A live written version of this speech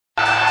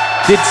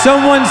Did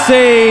someone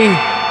say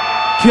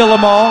kill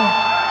them all?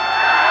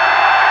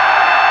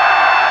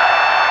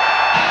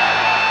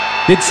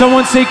 Did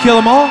someone say kill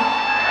them all?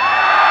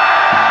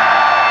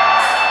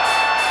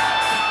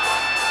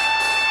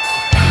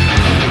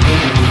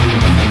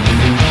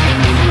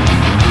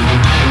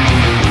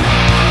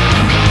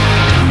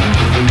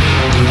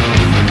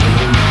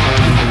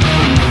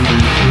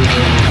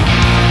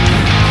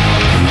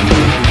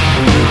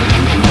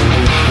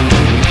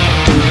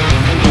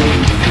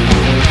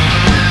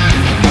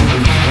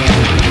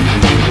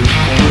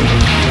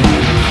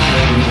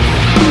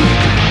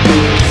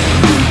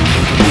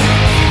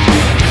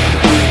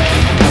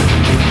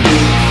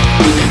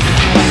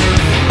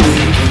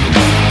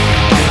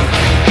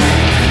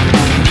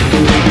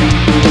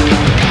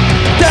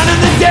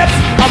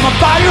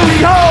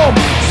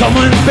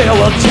 Someone's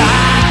farewell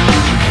child,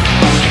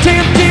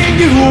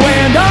 tempting you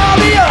and all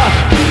the earth.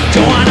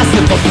 Join us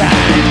in for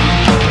time.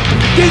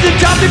 There's a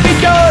job to be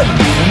done,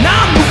 and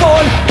I'm the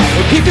one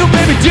who'll keep you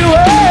baby to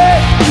it.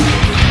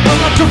 I'm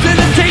not troops in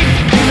the tape,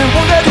 and I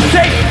won't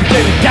hesitate to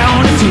get it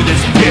down into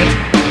this pit.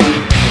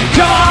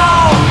 Come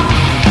on,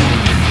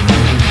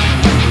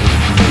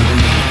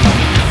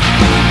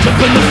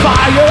 jump in the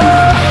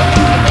fire.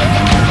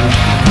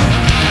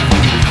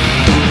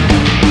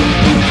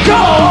 Come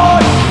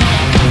on.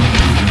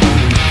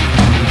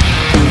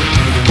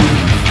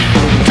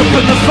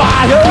 In the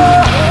fire,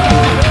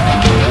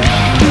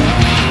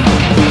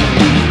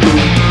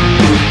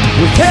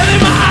 with hell in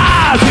my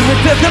eyes and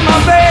with death in my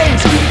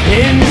veins,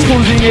 and it's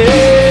closing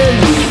in,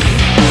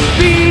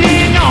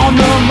 beating on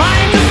the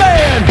minds of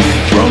man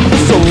from the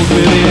souls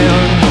within.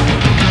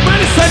 My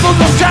disciples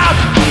will shout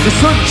to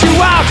search you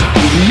out,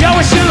 you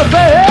always should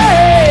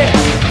obey.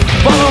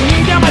 Follow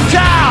me down my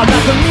child,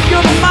 not to meet you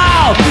in the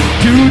mouth,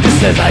 do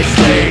just as I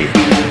say.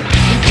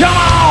 Come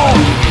on!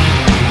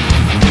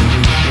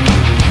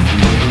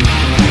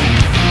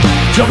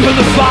 Jump in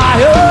the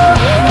fire.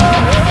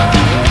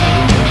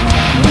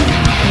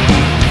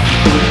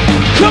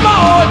 Come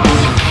on.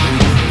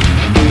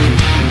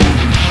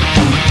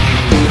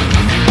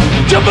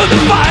 Jump in the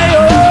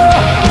fire.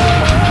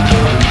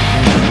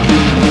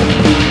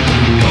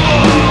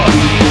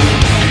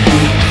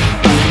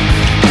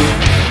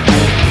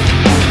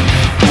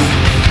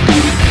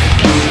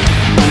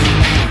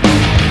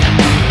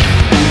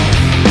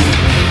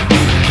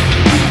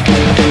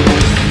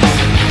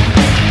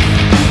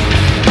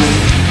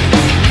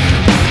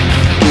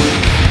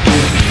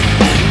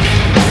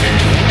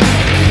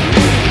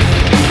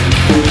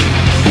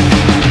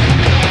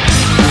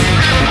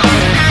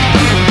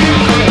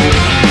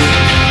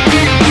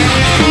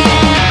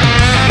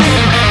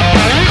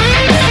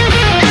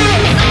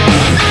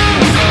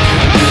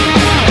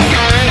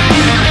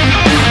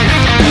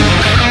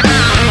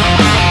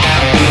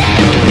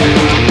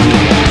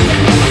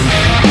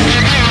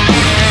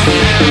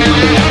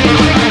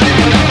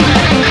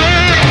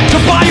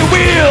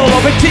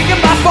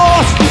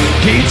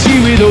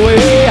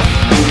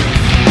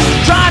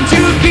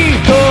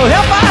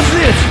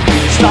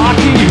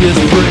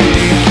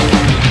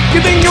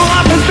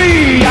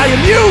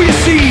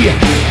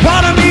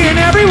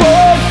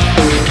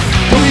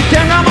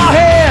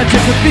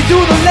 To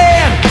the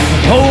land,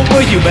 home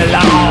where you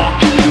belong.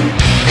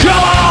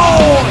 Come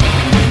on,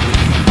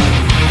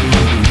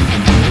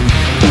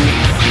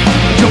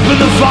 jump in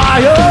the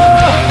fire.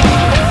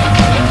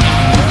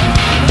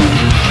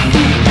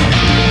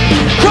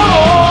 Come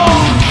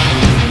on,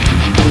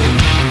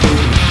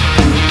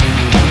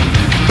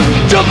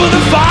 jump in the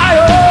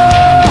fire.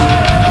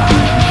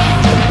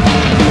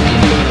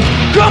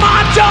 Come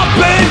on, jump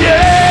in,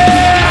 yeah.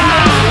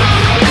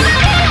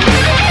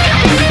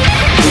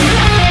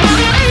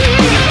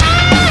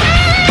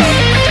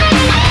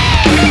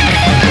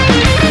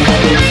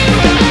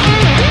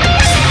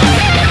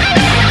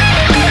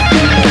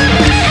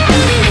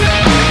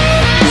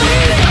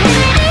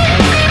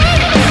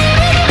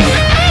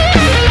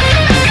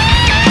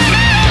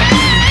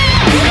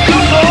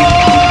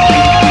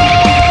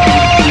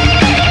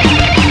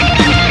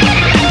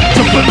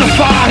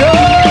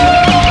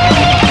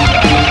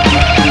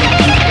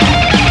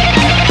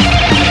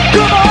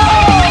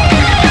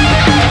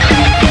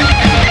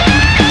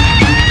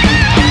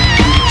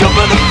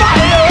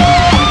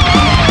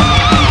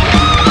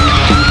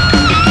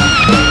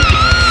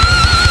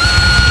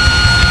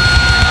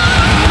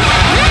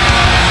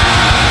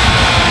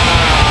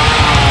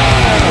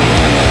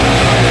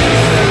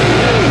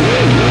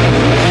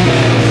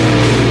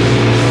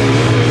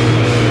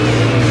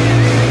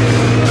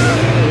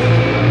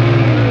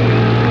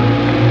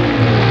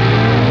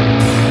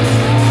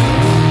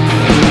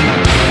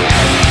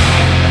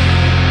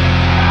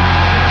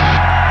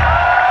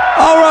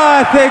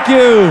 Thank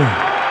you.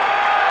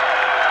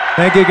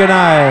 Thank you. Good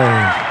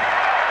night.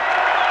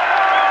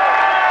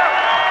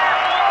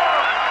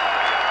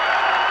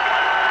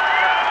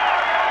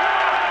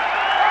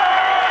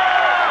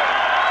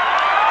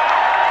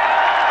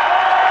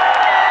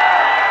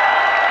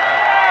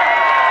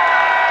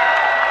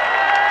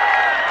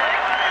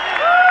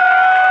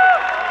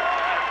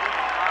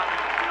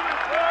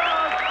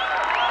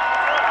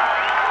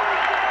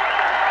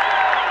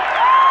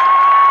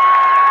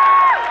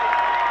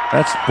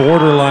 That's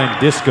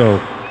borderline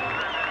disco.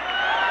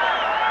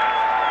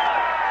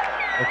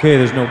 Okay,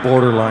 there's no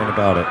borderline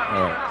about it.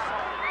 All right.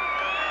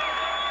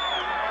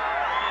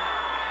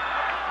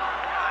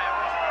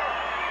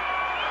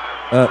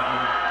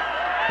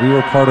 We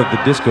were part of the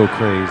disco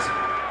craze.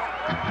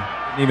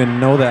 Didn't even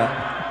know that.